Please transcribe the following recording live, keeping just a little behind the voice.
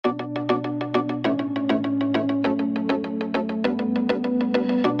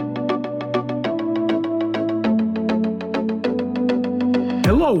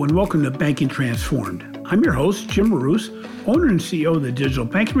Hello and welcome to Banking Transformed. I'm your host, Jim Marous, owner and CEO of the Digital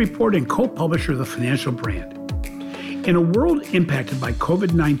Banking Report and co-publisher of the Financial Brand. In a world impacted by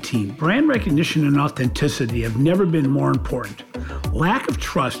COVID-19, brand recognition and authenticity have never been more important. Lack of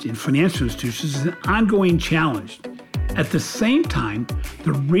trust in financial institutions is an ongoing challenge. At the same time,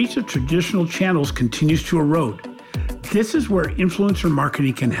 the reach of traditional channels continues to erode. This is where influencer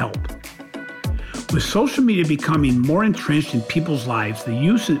marketing can help. With social media becoming more entrenched in people's lives, the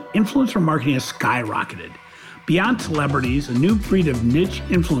use of influencer marketing has skyrocketed. Beyond celebrities, a new breed of niche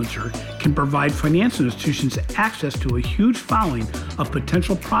influencer can provide financial institutions access to a huge following of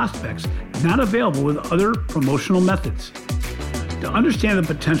potential prospects not available with other promotional methods. To understand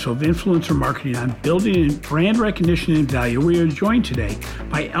the potential of influencer marketing on building brand recognition and value, we are joined today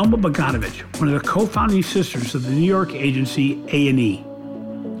by Elma Bogdanovich, one of the co-founding sisters of the New York agency A&E.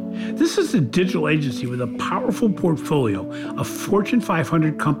 This is a digital agency with a powerful portfolio of Fortune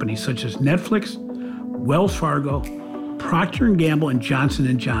 500 companies such as Netflix, Wells Fargo, Procter & Gamble, and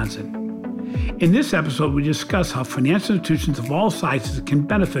Johnson & Johnson. In this episode, we discuss how financial institutions of all sizes can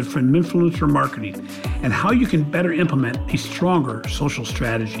benefit from influencer marketing and how you can better implement a stronger social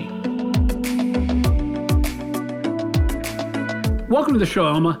strategy. Welcome to the show,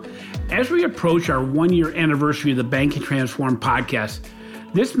 Elma. As we approach our one-year anniversary of the Banking Transformed podcast,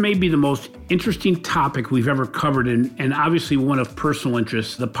 this may be the most interesting topic we've ever covered and obviously one of personal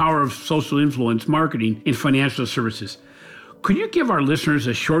interest, the power of social influence marketing in financial services. Could you give our listeners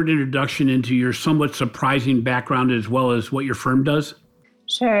a short introduction into your somewhat surprising background as well as what your firm does?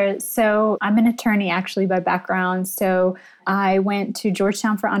 Sure. So I'm an attorney actually by background. So I went to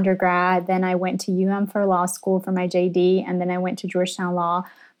Georgetown for undergrad, then I went to for law school for my JD, and then I went to Georgetown Law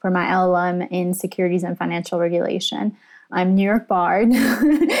for my LLM in securities and financial regulation. I'm New York barred,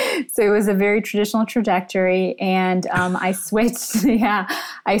 so it was a very traditional trajectory, and I switched to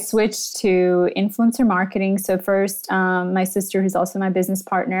influencer marketing. So first, my sister, who's also my business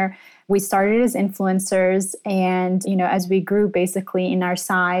partner, we started as influencers, and as we grew basically in our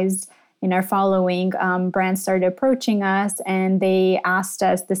size, in our following, brands started approaching us, and they asked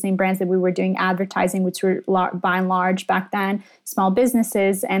us, the same brands that we were doing advertising, which were by and large back then, small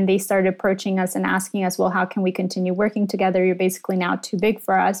businesses, and they started approaching us and asking us, well, how can we continue working together? You're basically now too big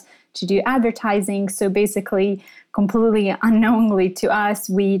for us to do advertising. So basically, completely unknowingly to us,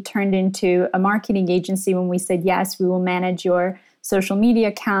 we turned into a marketing agency when we said, yes, we will manage your social media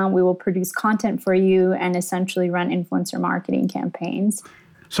account, we will produce content for you, and essentially run influencer marketing campaigns.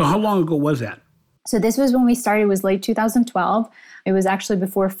 So how long ago was that? So this was when we started. It was late 2012. It was actually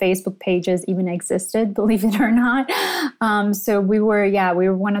before Facebook pages even existed, believe it or not. So we were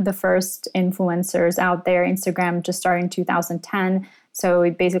one of the first influencers out there. Instagram just started in 2010.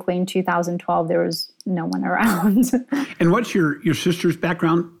 So basically in 2012, there was no one around. And what's your sister's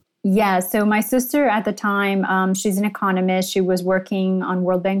background? Yeah, so my sister at the time, she's an economist. She was working on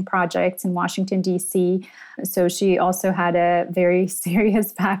World Bank projects in Washington, D.C. So she also had a very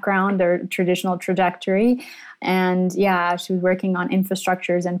serious background or traditional trajectory. And she was working on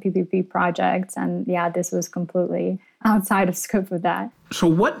infrastructures and PPP projects. And this was completely outside of scope of that. So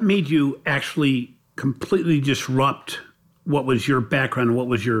what made you actually completely disrupt what was your background and what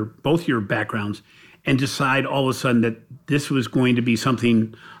was both your backgrounds and decide all of a sudden that this was going to be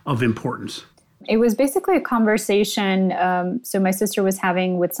something of importance? It was basically a conversation so my sister was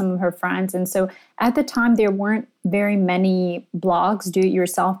having with some of her friends. And so at the time, there weren't very many blogs,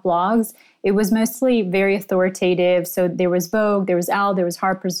 do-it-yourself blogs. It was mostly very authoritative. So there was Vogue, there was Elle, there was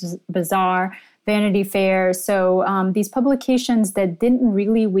Harper's Bazaar, Vanity Fair. So these publications that didn't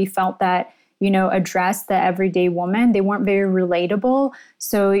really, we felt that, address the everyday woman. They weren't very relatable.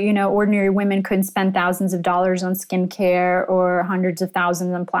 So, ordinary women couldn't spend thousands of dollars on skincare or hundreds of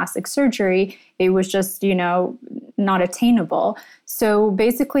thousands on plastic surgery. It was just, not attainable. So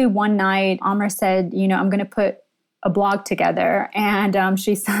basically one night, Amra said, I'm going to put a blog together. And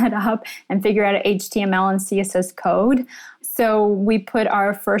she set up and figured out an HTML and CSS code. So we put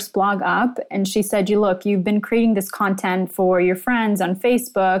our first blog up, and she said, you've been creating this content for your friends on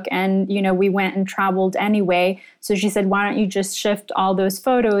Facebook, and, we went and traveled anyway. So she said, why don't you just shift all those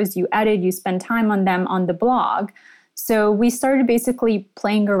photos you edit, you spend time on them on the blog? So we started basically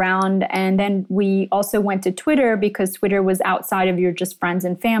playing around, and then we also went to Twitter because Twitter was outside of your just friends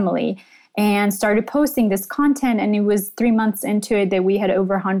and family, and started posting this content. And it was 3 months into it that we had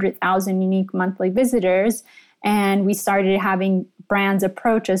over 100,000 unique monthly visitors. And we started having brands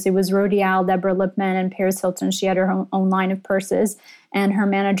approach us. It was Rodial, Deborah Lipman, and Paris Hilton. She had her own line of purses. And her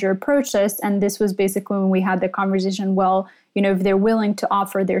manager approached us. And this was basically when we had the conversation, well, if they're willing to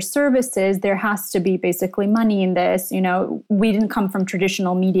offer their services, there has to be basically money in this. We didn't come from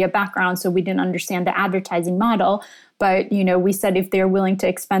traditional media background, so we didn't understand the advertising model. But, we said if they're willing to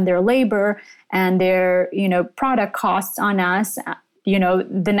expend their labor and their, product costs on us,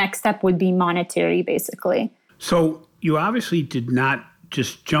 the next step would be monetary, basically. So you obviously did not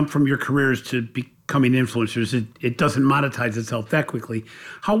just jump from your careers to becoming influencers. It doesn't monetize itself that quickly.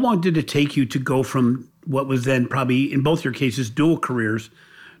 How long did it take you to go from what was then probably, in both your cases, dual careers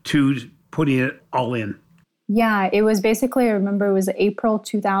to putting it all in? Yeah, it was basically, I remember it was April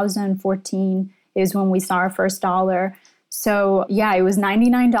 2014 is when we saw our first dollar. So yeah, it was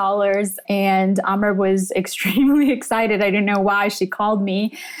 $99 and Amr was extremely excited. I didn't know why. She called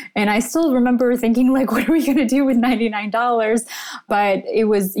me and I still remember thinking like, what are we going to do with $99? But it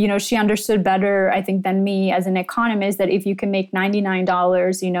was, she understood better, I think, than me as an economist that if you can make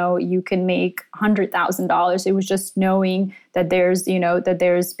 $99, you can make $100,000. It was just knowing that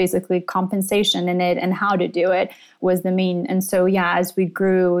there's basically compensation in it and how to do it was the main. And so, yeah, as we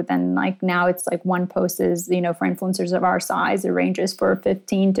grew, then like now it's like one post is, for influencers of our size, it ranges for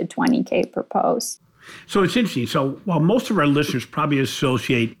 15 to 20K per post. So it's interesting. So while most of our listeners probably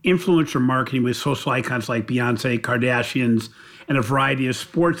associate influencer marketing with social icons like Beyonce, Kardashians, and a variety of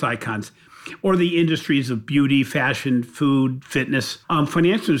sports icons, or the industries of beauty, fashion, food, fitness,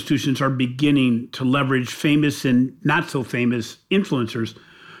 financial institutions are beginning to leverage famous and not so famous influencers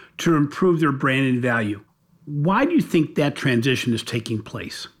to improve their brand and value. Why do you think that transition is taking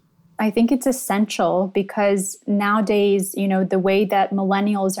place? I think it's essential because nowadays, the way that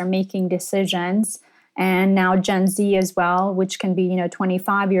millennials are making decisions, and now Gen Z as well, which can be,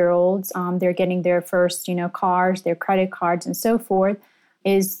 25-year-olds, they're getting their first, cars, their credit cards and so forth,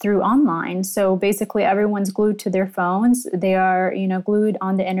 is through online. So basically everyone's glued to their phones. They are, glued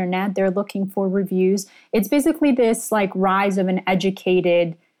on the internet. They're looking for reviews. It's basically this like rise of an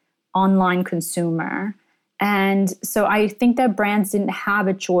educated online consumer. And so I think that brands didn't have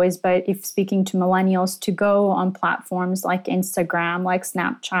a choice, but if speaking to millennials, to go on platforms like Instagram, like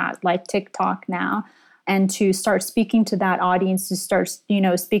Snapchat, like TikTok now, and to start speaking to that audience, to start,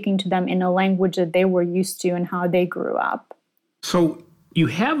 speaking to them in a language that they were used to and how they grew up. So you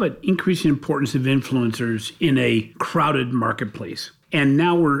have an increasing importance of influencers in a crowded marketplace. And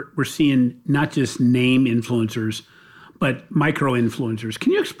now we're seeing not just name influencers, but micro influencers.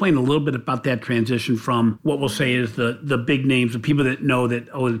 Can you explain a little bit about that transition from what we'll say is the big names, the people that know that,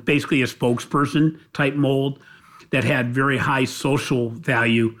 it's basically a spokesperson type mold that had very high social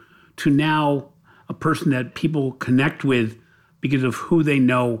value, to now a person that people connect with because of who they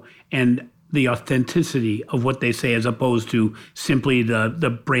know and the authenticity of what they say, as opposed to simply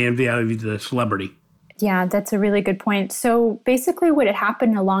the brand value of the celebrity? Yeah, that's a really good point. So basically what had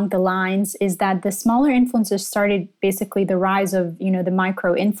happened along the lines is that the smaller influencers started basically the rise of, the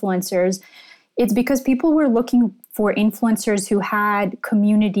micro influencers. It's because people were looking for influencers who had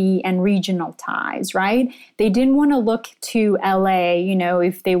community and regional ties, right? They didn't want to look to LA,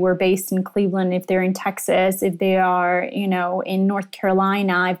 if they were based in Cleveland, if they're in Texas, if they are, in North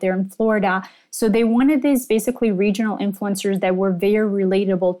Carolina, if they're in Florida. So they wanted these basically regional influencers that were very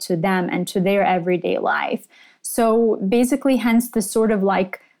relatable to them and to their everyday life. So basically, hence the sort of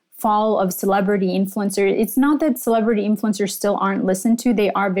like fall of celebrity influencers. It's not that celebrity influencers still aren't listened to.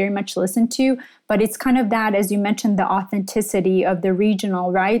 They are very much listened to, but it's kind of that, as you mentioned, the authenticity of the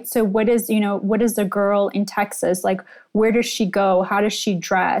regional, right? So what is the girl in Texas? Like, where does she go? How does she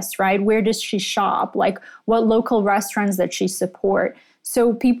dress, right? Where does she shop? Like, what local restaurants that she support?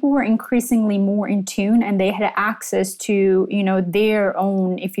 So people were increasingly more in tune and they had access to, their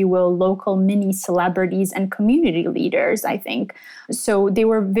own, if you will, local mini celebrities and community leaders, I think. So they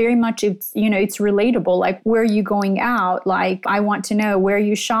were very much, it's relatable. Like, where are you going out? Like, I want to know, where are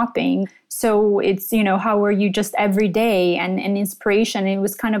you shopping? So it's, how are you just every day and inspiration. And it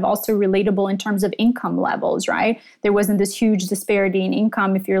was kind of also relatable in terms of income levels, right? There wasn't this huge disparity in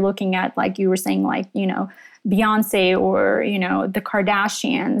income. If you're looking at, like you were saying, like, Beyonce or, the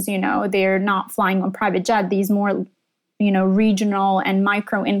Kardashians, they're not flying on private jet. These more, regional and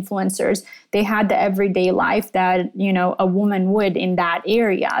micro influencers, they had the everyday life that, a woman would in that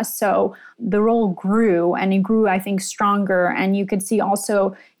area. So the role grew and it grew, I think, stronger. And you could see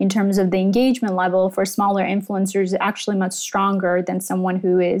also in terms of the engagement level for smaller influencers, actually much stronger than someone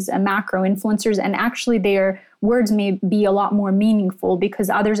who is a macro influencers. And actually their words may be a lot more meaningful because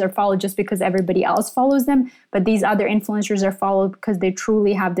others are followed just because everybody else follows them. But these other influencers are followed because they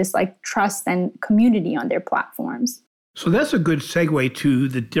truly have this like trust and community on their platforms. So that's a good segue to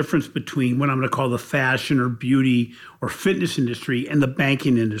the difference between what I'm going to call the fashion or beauty or fitness industry and the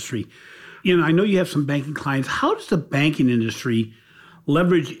banking industry. I know you have some banking clients. How does the banking industry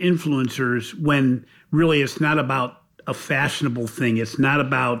leverage influencers when really it's not about a fashionable thing? It's not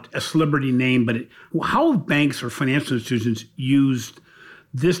about a celebrity name, but how have banks or financial institutions used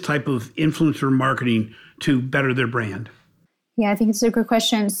this type of influencer marketing to better their brand? Yeah, I think it's a good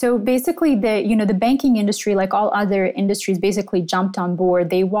question. So basically the banking industry, like all other industries, basically jumped on board.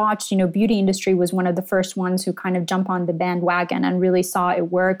 They watched, beauty industry was one of the first ones who kind of jump on the bandwagon and really saw it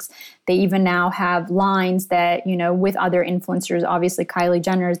works. They even now have lines that, with other influencers, obviously Kylie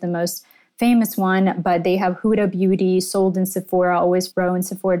Jenner is the most famous one, but they have Huda Beauty, sold in Sephora, Always Row in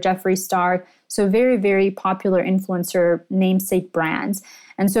Sephora, Jeffree Star. So very, very popular influencer namesake brands.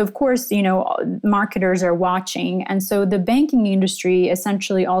 And so, of course, marketers are watching. And so the banking industry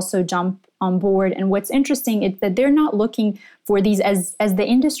essentially also jumped on board. And what's interesting is that they're not looking for these as the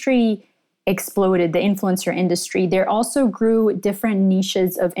industry exploded, the influencer industry. There also grew different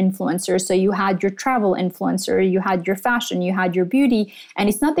niches of influencers. So you had your travel influencer, you had your fashion, you had your beauty. And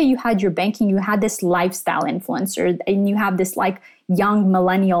it's not that you had your banking, you had this lifestyle influencer, and you have this like young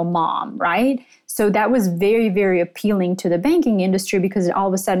millennial mom, right? So that was very, very appealing to the banking industry because all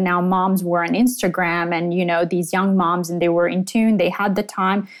of a sudden now moms were on Instagram and, these young moms, and they were in tune, they had the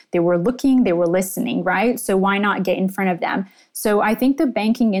time, they were looking, they were listening, right? So why not get in front of them? So I think the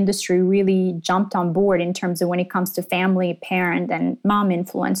banking industry really jumped on board in terms of when it comes to family, parent, and mom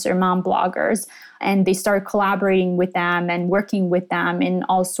influencer, mom bloggers. And they started collaborating with them and working with them in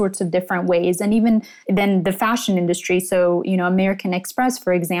all sorts of different ways. And even then the fashion industry, so, American Express,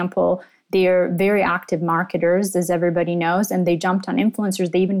 for example, they're very active marketers, as everybody knows, and they jumped on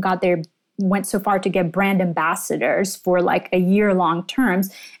influencers. They even went so far to get brand ambassadors for like a year-long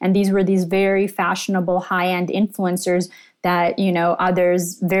terms. And these were these very fashionable, high-end influencers that,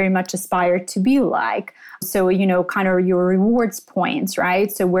 others very much aspire to be like. So, kind of your rewards points,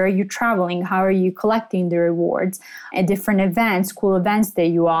 right? So where are you traveling? How are you collecting the rewards? At different events, cool events that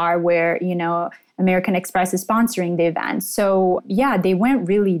you are where, American Express is sponsoring the event. So yeah, they went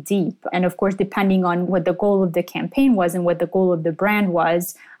really deep. And of course, depending on what the goal of the campaign was and what the goal of the brand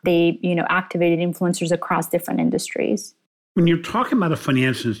was, they, activated influencers across different industries. When you're talking about a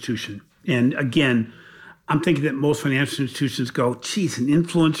financial institution, and again, I'm thinking that most financial institutions go, geez, an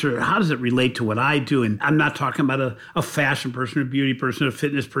influencer, how does it relate to what I do? And I'm not talking about a fashion person, a beauty person, a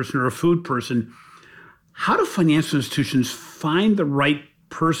fitness person, or a food person. How do financial institutions find the right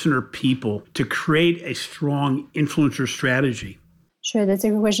person or people to create a strong influencer strategy? Sure, that's a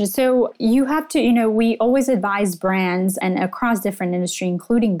good question. So you have to, we always advise brands and across different industry,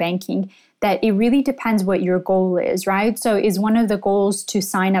 including banking, that it really depends what your goal is, right? So is one of the goals to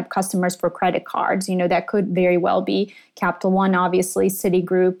sign up customers for credit cards? That could very well be Capital One, obviously,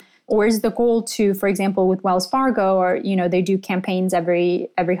 Citigroup. Or is the goal to, for example, with Wells Fargo, or, they do campaigns every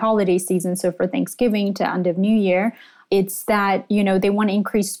holiday season. So for Thanksgiving to end of New Year, it's that, they want to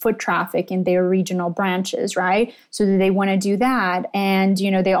increase foot traffic in their regional branches, right? So they want to do that. And,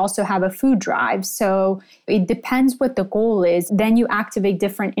 they also have a food drive. So it depends what the goal is. Then you activate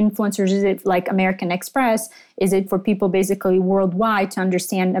different influencers. Is it like American Express? Is it for people basically worldwide to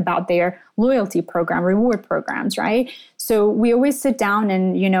understand about their loyalty program, reward programs, right? So we always sit down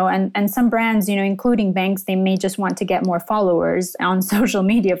and, and some brands, including banks, they may just want to get more followers on social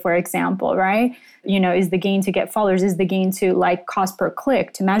media, for example, right? Is the gain to get followers? Is the gain to like cost per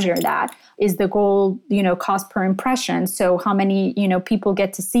click to measure that? Is the goal, cost per impression? So how many, people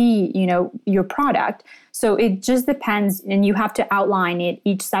get to see, your product? So it just depends, and you have to outline it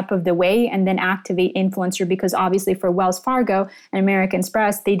each step of the way and then activate influencer, because obviously for Wells Fargo and American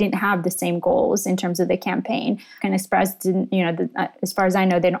Express, they didn't have the same goals in terms of the campaign. And Express didn't, as far as I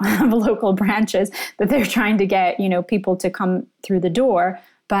know, they don't have local branches that they're trying to get, people to come through the door.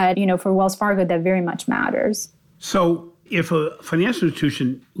 But, for Wells Fargo, that very much matters. So if a financial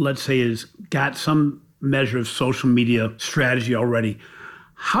institution, let's say, has got some measure of social media strategy already,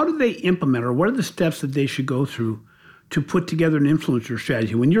 how do they implement, or what are the steps that they should go through to put together an influencer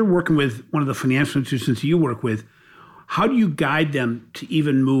strategy? When you're working with one of the financial institutions you work with, how do you guide them to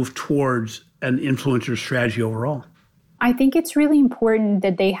even move towards an influencer strategy overall? I think it's really important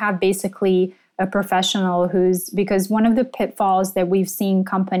that they have basically a professional because one of the pitfalls that we've seen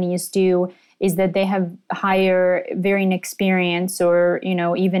companies do is that they have hire very inexperienced or,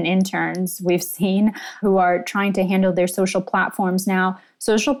 even interns we've seen who are trying to handle their social platforms. Now,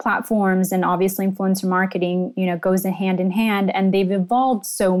 social platforms and obviously influencer marketing, goes hand in hand, and they've evolved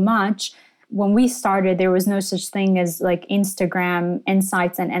so much. When we started, there was no such thing as like Instagram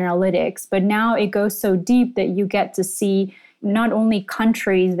insights and analytics, but now it goes so deep that you get to see, not only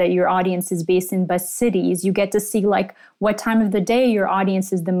countries that your audience is based in, but cities. You get to see like what time of the day your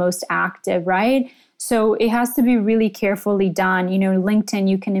audience is the most active, right? So it has to be really carefully done. LinkedIn,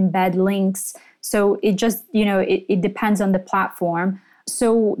 you can embed links. So it just, it depends on the platform.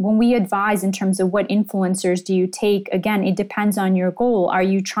 So when we advise in terms of what influencers do you take, again, it depends on your goal. Are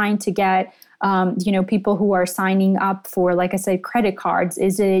you trying to get people who are signing up for, like I said, credit cards?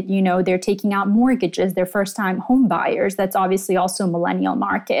 Is it, they're taking out mortgages, they're first-time home buyers? That's obviously also a millennial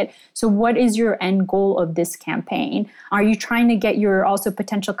market. So what is your end goal of this campaign? Are you trying to get your also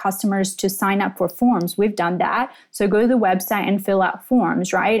potential customers to sign up for forms? We've done that. So go to the website and fill out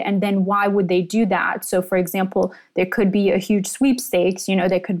forms, right? And then why would they do that? So for example, there could be a huge sweepstakes,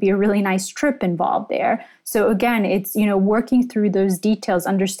 there could be a really nice trip involved there. So again, it's, working through those details,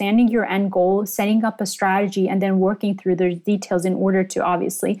 understanding your end goal, setting up a strategy, and then working through those details in order to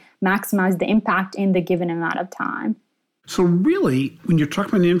obviously maximize the impact in the given amount of time. So really, when you're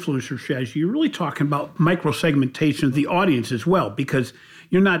talking about an influencer strategy, you're really talking about micro-segmentation of the audience as well, because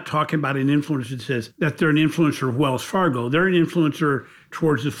you're not talking about an influencer that says that they're an influencer of Wells Fargo. They're an influencer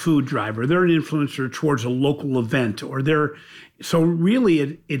towards a food driver. They're an influencer towards a local event, so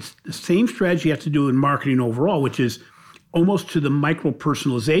really it's the same strategy you have to do in marketing overall, which is almost to the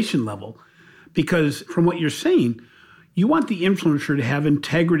micro-personalization level. Because from what you're saying, you want the influencer to have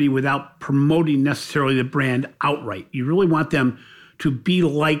integrity without promoting necessarily the brand outright. You really want them to be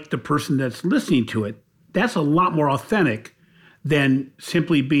like the person that's listening to it. That's a lot more authentic than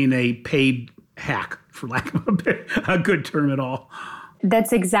simply being a paid hack, for lack of a good term at all.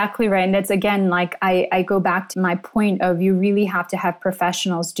 That's exactly right. And that's, again, like I go back to my point of you really have to have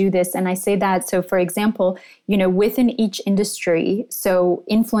professionals do this. And I say that, so for example, within each industry, so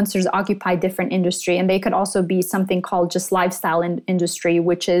influencers occupy different industry, and they could also be something called just lifestyle industry,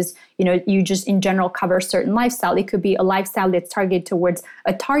 which is, you just in general cover certain lifestyle. It could be a lifestyle that's targeted towards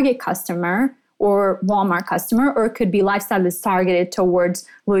a Target customer or Walmart customer, or it could be lifestyle that's targeted towards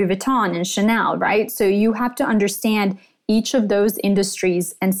Louis Vuitton and Chanel, right? So you have to understand each of those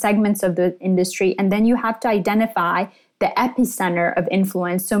industries and segments of the industry, and then you have to identify the epicenter of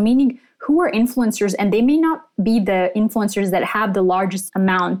influence. So meaning who are influencers, and they may not be the influencers that have the largest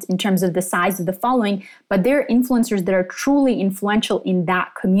amount in terms of the size of the following, but they're influencers that are truly influential in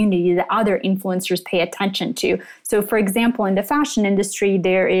that community that other influencers pay attention to. So for example, in the fashion industry,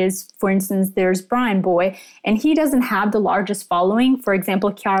 there's Brian Boy, and he doesn't have the largest following. For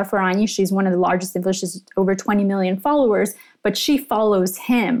example, Chiara Ferragni, she's one of the largest influencers, over 20 million followers, but she follows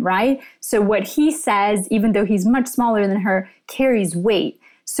him, right? So what he says, even though he's much smaller than her, carries weight.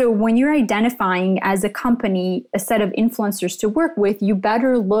 So when you're identifying as a company a set of influencers to work with, you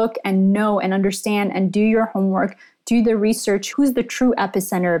better look and know and understand and do your homework, do the research, who's the true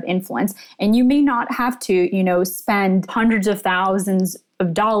epicenter of influence. And you may not have to, spend hundreds of thousands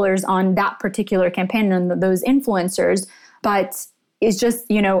of dollars on that particular campaign and those influencers, but it's just,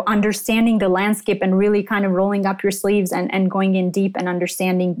 understanding the landscape and really kind of rolling up your sleeves and going in deep and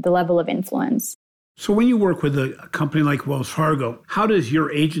understanding the level of influence. So when you work with a company like Wells Fargo, how does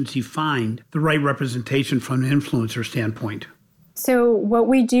your agency find the right representation from an influencer standpoint? So what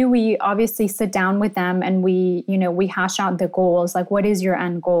we do, we obviously sit down with them and we hash out the goals. Like, what is your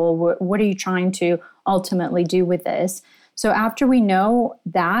end goal? What are you trying to ultimately do with this? So after we know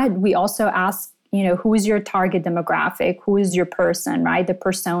that, we also ask, who is your target demographic? Who is your person, right? The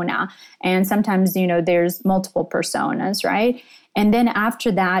persona. And sometimes, there's multiple personas, right? And then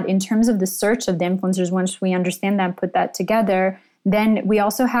after that, in terms of the search of the influencers, once we understand that and put that together, then we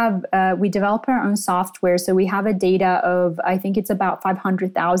also have, we develop our own software. So we have a data of, I think it's about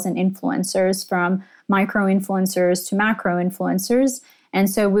 500,000 influencers, from micro influencers to macro influencers. And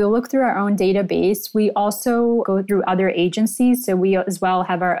so we'll look through our own database. We also go through other agencies. So we as well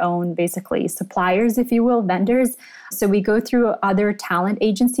have our own, basically, suppliers, if you will, vendors. So we go through other talent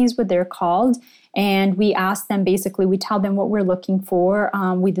agencies, what they're called. And we ask them, basically, we tell them what we're looking for.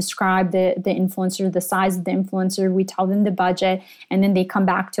 We describe the influencer, the size of the influencer. We tell them the budget, and then they come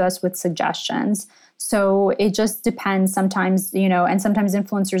back to us with suggestions. So it just depends sometimes, and sometimes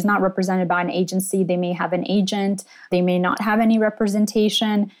influencers not represented by an agency. They may have an agent. They may not have any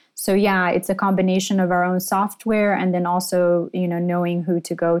representation. So yeah, it's a combination of our own software and then also, knowing who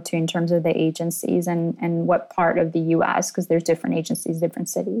to go to in terms of the agencies and what part of the U.S., because there's different agencies, different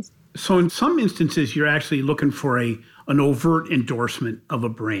cities. So in some instances, you're actually looking for an overt endorsement of a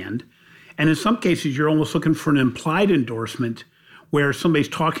brand. And in some cases, you're almost looking for an implied endorsement where somebody's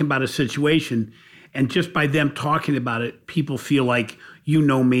talking about a situation, and just by them talking about it, people feel like, you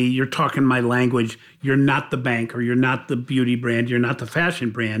know me, you're talking my language, you're not the bank, or you're not the beauty brand, you're not the fashion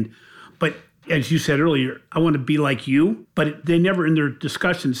brand. But as you said earlier, I want to be like you, but they never in their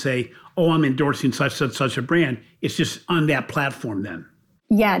discussion say, oh, I'm endorsing such a brand. It's just on that platform then.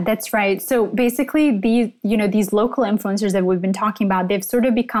 Yeah, that's right. So basically these local influencers that we've been talking about, they've sort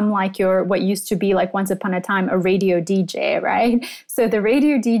of become like what used to be like once upon a time, a radio DJ, right? So the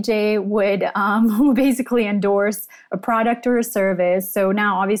radio DJ would basically endorse a product or a service. So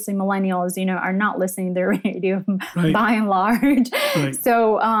now obviously millennials, are not listening to their radio right. by and large. Right.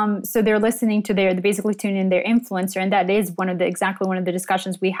 So they're listening to they're basically tuning in their influencer. And that is exactly one of the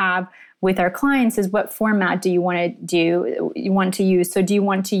discussions we have with our clients is what format do you want to use? So do you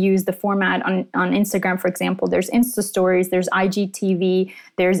want to use the format on Instagram, for example? There's Insta Stories, there's IGTV,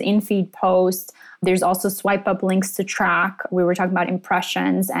 there's in-feed posts, there's also swipe up links to track. We were talking about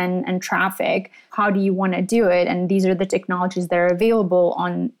impressions and traffic. How do you want to do it? And these are the technologies that are available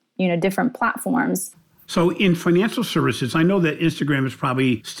on different platforms. So in financial services, I know that Instagram is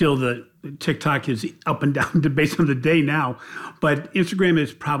probably still TikTok is up and down based on the day now, but Instagram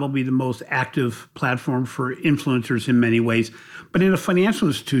is probably the most active platform for influencers in many ways. But in a financial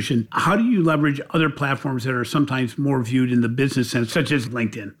institution, how do you leverage other platforms that are sometimes more viewed in the business sense, such as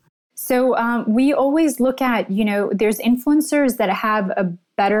LinkedIn? So we always look at, there's influencers that have a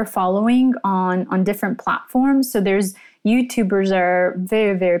better following on different platforms. So there's YouTubers are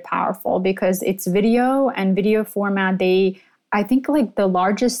very, very powerful because it's video and video format. I think like the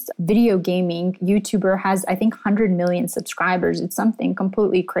largest video gaming YouTuber has, 100 million subscribers. It's something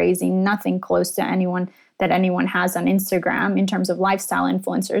completely crazy, nothing close to anyone has on Instagram in terms of lifestyle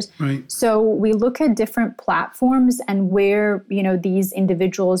influencers. Right. So we look at different platforms and where, these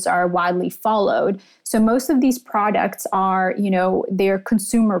individuals are widely followed. So most of these products are, they're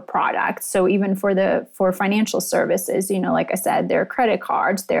consumer products. So even for financial services, like I said, they're credit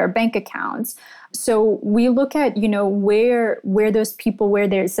cards, they're bank accounts. So we look at, where those people, where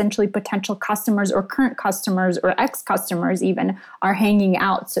they're essentially potential customers or current customers or ex-customers even are hanging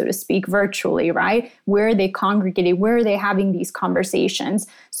out, so to speak, virtually, right? Where are they congregating? Where are they having these conversations?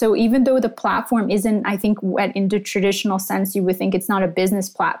 So even though the platform isn't, I think, in the traditional sense, you would think it's not a business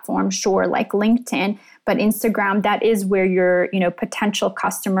platform, sure, like LinkedIn, but Instagram, that is where your, potential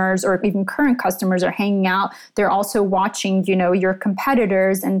customers or even current customers are hanging out. They're also watching, your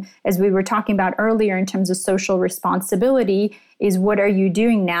competitors. And as we were talking about earlier in terms of social responsibility, is what are you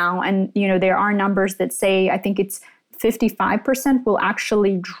doing now? And, there are numbers that say, I think it's 55% will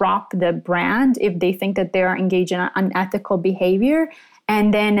actually drop the brand if they think that they are engaged in unethical behavior.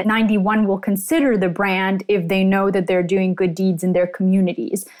 And then 91 will consider the brand if they know that they're doing good deeds in their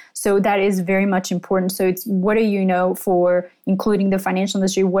communities. So that is very much important. So it's what are you for including the financial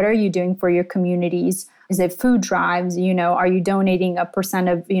industry? What are you doing for your communities? Is it food drives? Are you donating a percent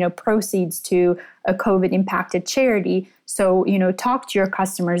of, proceeds to a COVID impacted charity? So, talk to your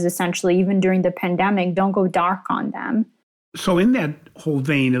customers essentially, even during the pandemic. Don't go dark on them. So in that whole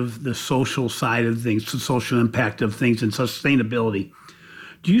vein of the social side of things, the social impact of things and sustainability,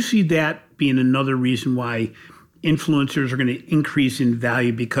 do you see that being another reason why influencers are going to increase in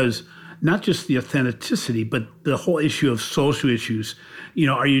value? Because not just the authenticity, but the whole issue of social issues.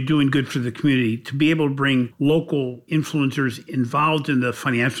 Are you doing good for the community? To be able to bring local influencers involved in the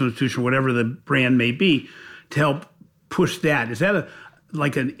financial institution, whatever the brand may be, to help push that. Is that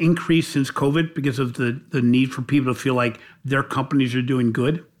an increase since COVID because of the need for people to feel like their companies are doing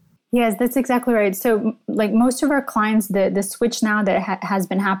good? Yes, that's exactly right. So like most of our clients, the switch now that has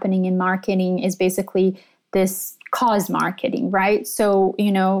been happening in marketing is basically this cause marketing, right? So,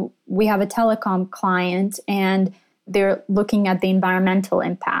 we have a telecom client and they're looking at the environmental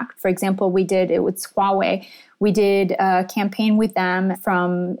impact. For example, we did it with Huawei. We did a campaign with them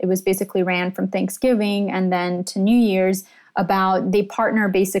it was basically ran from Thanksgiving and then to New Year's they partner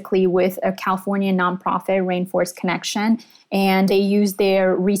basically with a California nonprofit, Rainforest Connection, and they use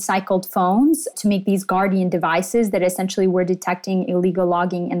their recycled phones to make these guardian devices that essentially were detecting illegal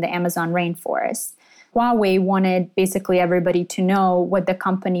logging in the Amazon rainforest. Huawei wanted basically everybody to know what the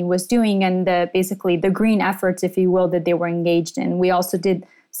company was doing and the green efforts, if you will, that they were engaged in. We also did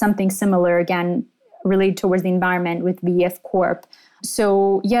something similar, again, related towards the environment with VF Corp.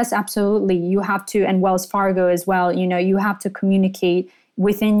 So yes, absolutely. You have to, and Wells Fargo as well, you have to communicate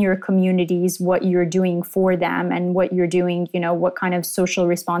within your communities what you're doing for them and what you're doing, what kind of social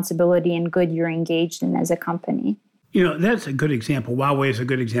responsibility and good you're engaged in as a company. That's a good example. Huawei is a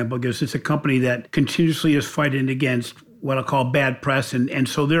good example because it's a company that continuously is fighting against what I'll call bad press. And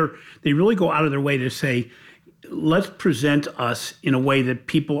so they really go out of their way to say, let's present us in a way that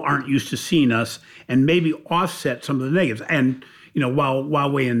people aren't used to seeing us and maybe offset some of the negatives. And while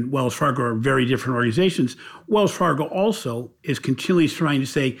Huawei and Wells Fargo are very different organizations, Wells Fargo also is continually trying to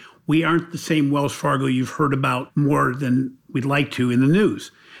say, we aren't the same Wells Fargo you've heard about more than we'd like to in the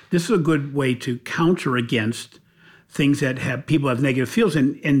news. This is a good way to counter against things that have people have negative feels.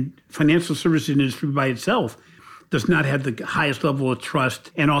 And financial services industry by itself does not have the highest level of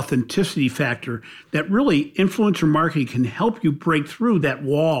trust and authenticity factor that really influencer marketing can help you break through that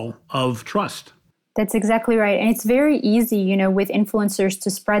wall of trust. That's exactly right. And it's very easy, with influencers to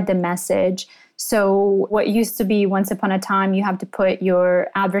spread the message. So what used to be once upon a time, you have to put your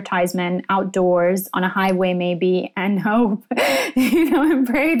advertisement outdoors on a highway maybe and hope, and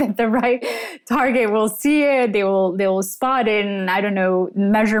pray that the right target will see it. They will spot it. And I don't know,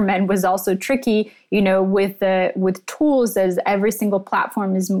 measurement was also tricky, with tools as every single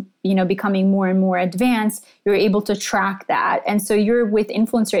platform is, becoming more and more advanced, you're able to track that. And so you're with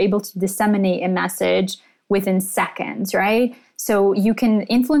influencer able to disseminate a message within seconds, right? So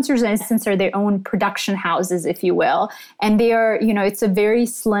influencers in essence are their own production houses, if you will. And they are, it's a very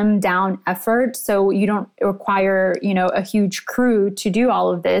slimmed down effort. So you don't require, a huge crew to do all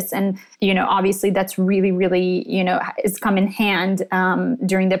of this. And, obviously that's really, really, it's come in hand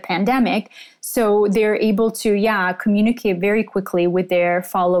during the pandemic. So they're able to, communicate very quickly with their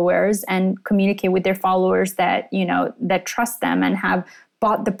followers and communicate with their followers that, that trust them and have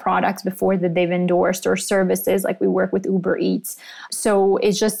bought the products before that they've endorsed or services, like we work with Uber Eats. So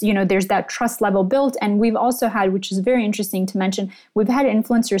it's just, there's that trust level built. And we've also had, which is very interesting to mention, we've had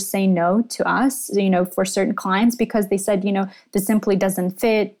influencers say no to us, for certain clients because they said, this simply doesn't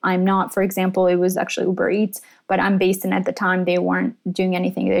fit. I'm not, for example, it was actually Uber Eats, but I'm based in at the time, they weren't doing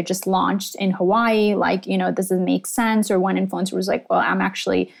anything. They just launched in Hawaii. Like, does it make sense? Or one influencer was like, well, I'm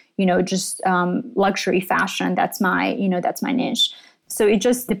actually, just luxury fashion. That's my niche. So it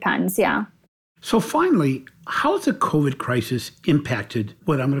just depends, yeah. So finally, how has the COVID crisis impacted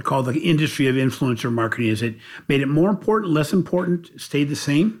what I'm going to call the industry of influencer marketing? Has it made it more important, less important, stayed the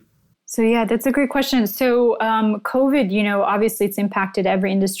same? So yeah, that's a great question. So COVID, obviously it's impacted every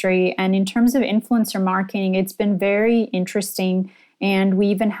industry. And in terms of influencer marketing, it's been very interesting. And we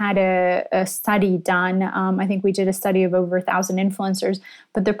even had a study done. I think we did a study of over 1,000 influencers.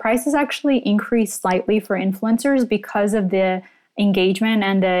 But the prices actually increased slightly for influencers because of the engagement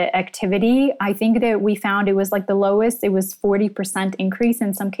and the activity. I think that we found it was like the lowest, it was 40% increase,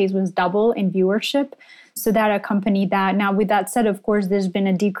 in some cases was double in viewership. So that accompanied that. Now, with that said, of course, there's been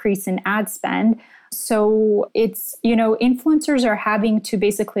a decrease in ad spend. So it's, influencers are having to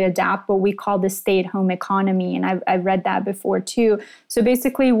basically adapt what we call the stay-at-home economy. And I've read that before too. So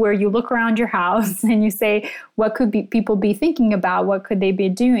basically where you look around your house and you say, what could people be thinking about? What could they be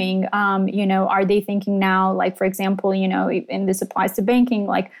doing? Are they thinking now, like, for example, and this applies to banking,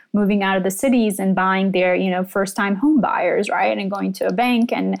 like moving out of the cities and buying their, first-time home buyers, right? And going to a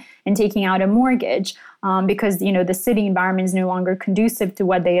bank and taking out a mortgage. Because, the city environment is no longer conducive to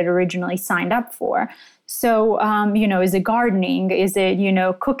what they had originally signed up for. So, is it gardening? Is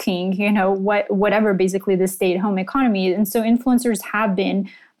it, cooking? Whatever, basically the stay-at-home economy. And so influencers have been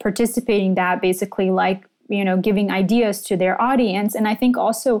participating that basically like, giving ideas to their audience. And I think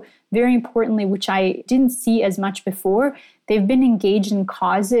also very importantly, which I didn't see as much before, they've been engaged in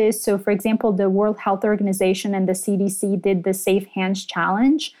causes. So, for example, the World Health Organization and the CDC did the Safe Hands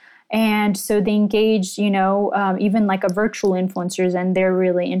Challenge. And so they engaged, even like a virtual influencers, and they're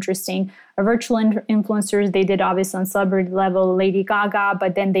really interesting. A virtual influencers, they did obviously on celebrity level, Lady Gaga,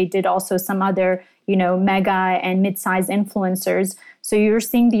 but then they did also some other, mega and mid-sized influencers. So you're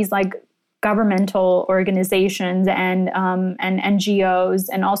seeing these like governmental organizations and NGOs,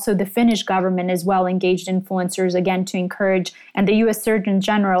 and also the Finnish government as well engaged influencers again to encourage. And the U.S. Surgeon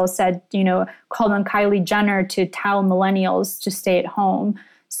General said, called on Kylie Jenner to tell millennials to stay at home.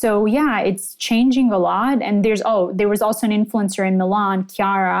 So yeah, it's changing a lot. And there was also an influencer in Milan,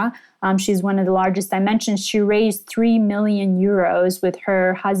 Chiara. She's one of the largest I mentioned. She raised 3 million euros with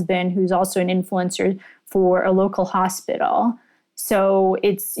her husband, who's also an influencer, for a local hospital. So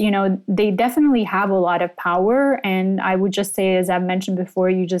it's, they definitely have a lot of power. And I would just say, as I've mentioned before,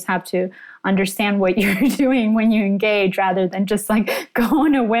 you just have to understand what you're doing when you engage rather than just like go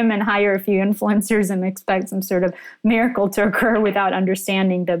on a whim and hire a few influencers and expect some sort of miracle to occur without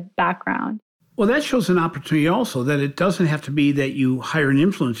understanding the background. Well, that shows an opportunity also that it doesn't have to be that you hire an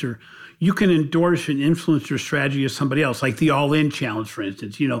influencer. You can endorse an influencer strategy of somebody else, like the All In Challenge, for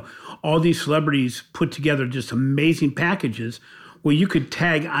instance. All these celebrities put together just amazing packages where you could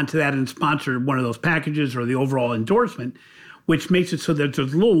tag onto that and sponsor one of those packages or the overall endorsement, which makes it so that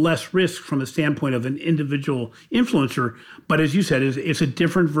there's a little less risk from a standpoint of an individual influencer. But as you said, it's a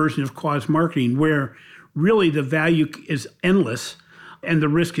different version of cause marketing where really the value is endless and the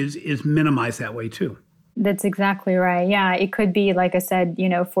risk is minimized that way too. That's exactly right. Yeah, it could be, like I said,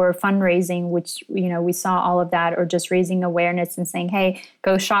 for fundraising, which, we saw all of that, or just raising awareness and saying, hey,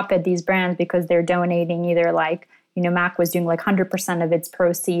 go shop at these brands because they're donating either MAC was doing 100% of its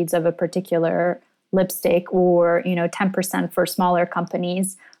proceeds of a particular lipstick, or, 10% for smaller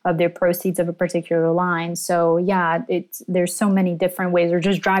companies of their proceeds of a particular line. So yeah, there's so many different ways, or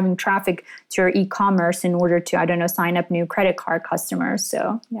just driving traffic to your e-commerce in order to, sign up new credit card customers.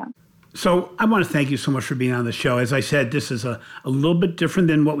 So yeah. So I want to thank you so much for being on the show. As I said, this is a little bit different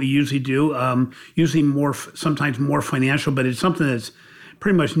than what we usually do. Usually sometimes more financial, but it's something that's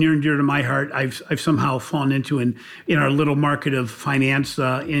pretty much near and dear to my heart. I've somehow fallen into in our little market of finance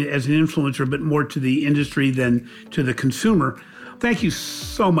as an influencer, but more to the industry than to the consumer. Thank you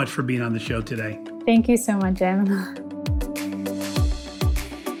so much for being on the show today. Thank you so much, Jim.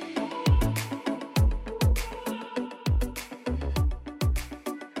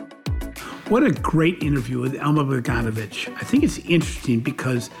 What a great interview with Elma Bogdanovich. I think it's interesting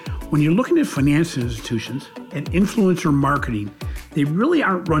because when you're looking at financial institutions and influencer marketing, they really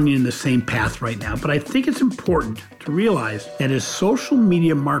aren't running in the same path right now. But I think it's important to realize that as social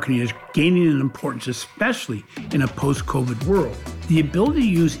media marketing is gaining in importance, especially in a post-COVID world, the ability to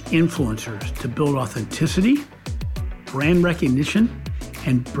use influencers to build authenticity, brand recognition,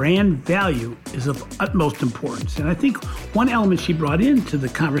 and brand value is of utmost importance. And I think one element she brought into the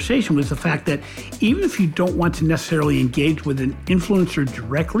conversation was the fact that even if you don't want to necessarily engage with an influencer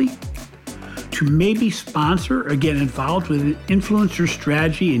directly, to maybe sponsor or get involved with an influencer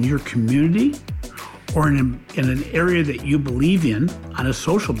strategy in your community or in an area that you believe in on a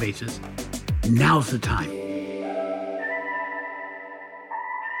social basis, now's the time.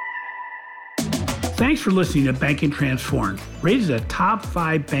 Thanks for listening to Banking Transformed, rated a top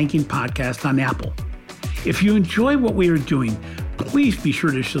 5 banking podcast on Apple. If you enjoy what we are doing, please be sure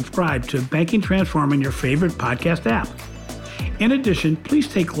to subscribe to Banking Transformed in your favorite podcast app. In addition, please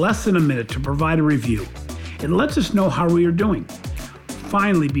take less than a minute to provide a review. It lets us know how we are doing.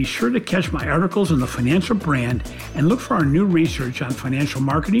 Finally, be sure to catch my articles on the financial brand and look for our new research on financial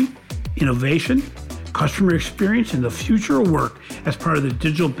marketing, innovation, customer experience, and the future of work as part of the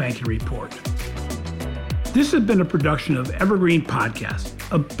Digital Banking Report. This has been a production of Evergreen Podcast.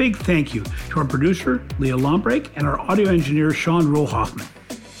 A big thank you to our producer, Leah Lombrake, and our audio engineer, Sean Ruhl-Hoffman.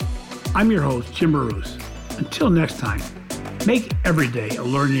 I'm your host, Jim Marous. Until next time, make every day a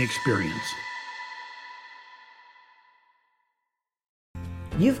learning experience.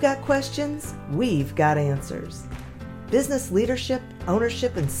 You've got questions, we've got answers. Business leadership,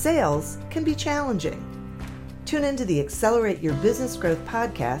 ownership, and sales can be challenging. Tune into the Accelerate Your Business Growth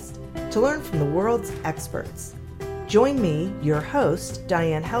podcast to learn from the world's experts. Join me, your host,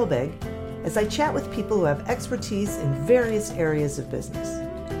 Diane Helbig, as I chat with people who have expertise in various areas of business.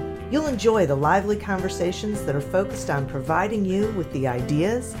 You'll enjoy the lively conversations that are focused on providing you with the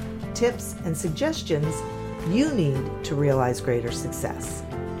ideas, tips, and suggestions you need to realize greater success.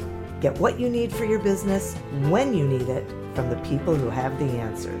 Get what you need for your business when you need it from the people who have the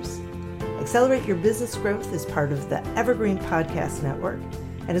answers. Accelerate Your Business Growth is part of the Evergreen Podcast Network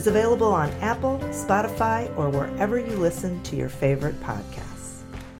and is available on Apple, Spotify, or wherever you listen to your favorite podcasts.